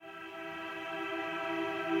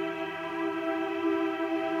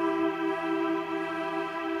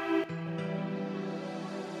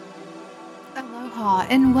Aloha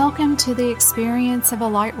and welcome to the experience of a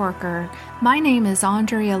Lightworker. My name is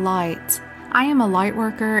Andrea Light. I am a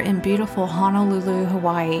Lightworker in beautiful Honolulu,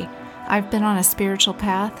 Hawaii. I've been on a spiritual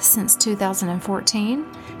path since 2014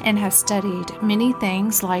 and have studied many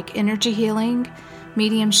things like energy healing,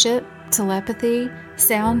 mediumship, telepathy,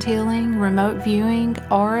 sound healing, remote viewing,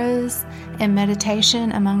 auras, and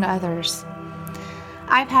meditation, among others.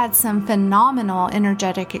 I've had some phenomenal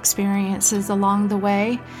energetic experiences along the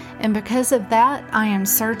way, and because of that, I am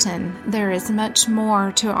certain there is much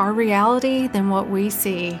more to our reality than what we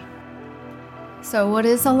see. So what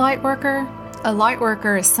is a Lightworker? A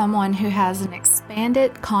Lightworker is someone who has an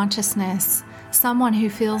expanded consciousness, someone who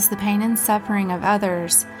feels the pain and suffering of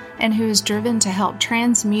others, and who is driven to help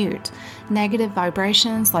transmute negative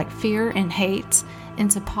vibrations like fear and hate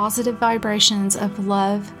into positive vibrations of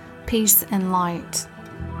love, peace, and light.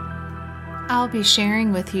 I'll be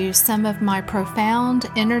sharing with you some of my profound,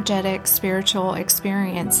 energetic, spiritual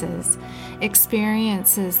experiences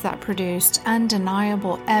that produced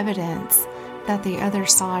undeniable evidence that the other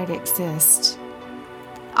side exists.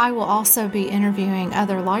 I will also be interviewing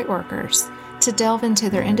other Lightworkers to delve into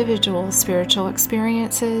their individual spiritual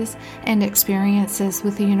experiences and experiences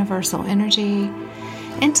with the universal energy,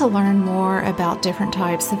 and to learn more about different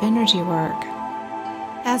types of energy work.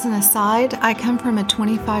 As an aside, I come from a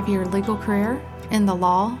 25-year legal career. In the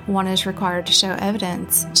law, one is required to show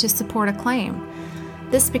evidence to support a claim.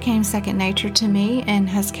 This became second nature to me and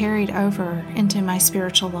has carried over into my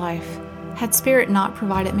spiritual life. Had Spirit not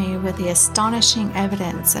provided me with the astonishing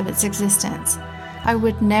evidence of its existence, I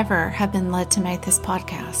would never have been led to make this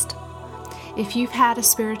podcast. If you've had a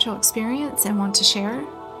spiritual experience and want to share,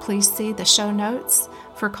 please see the show notes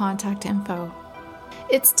for contact info.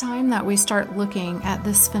 It's time that we start looking at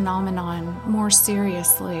this phenomenon more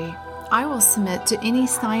seriously. I will submit to any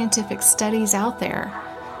scientific studies out there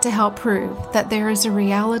to help prove that there is a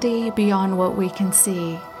reality beyond what we can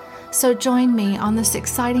see. So join me on this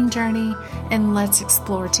exciting journey and let's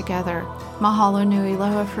explore together. Mahalo nui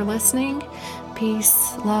loa for listening.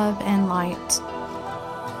 Peace, love, and light.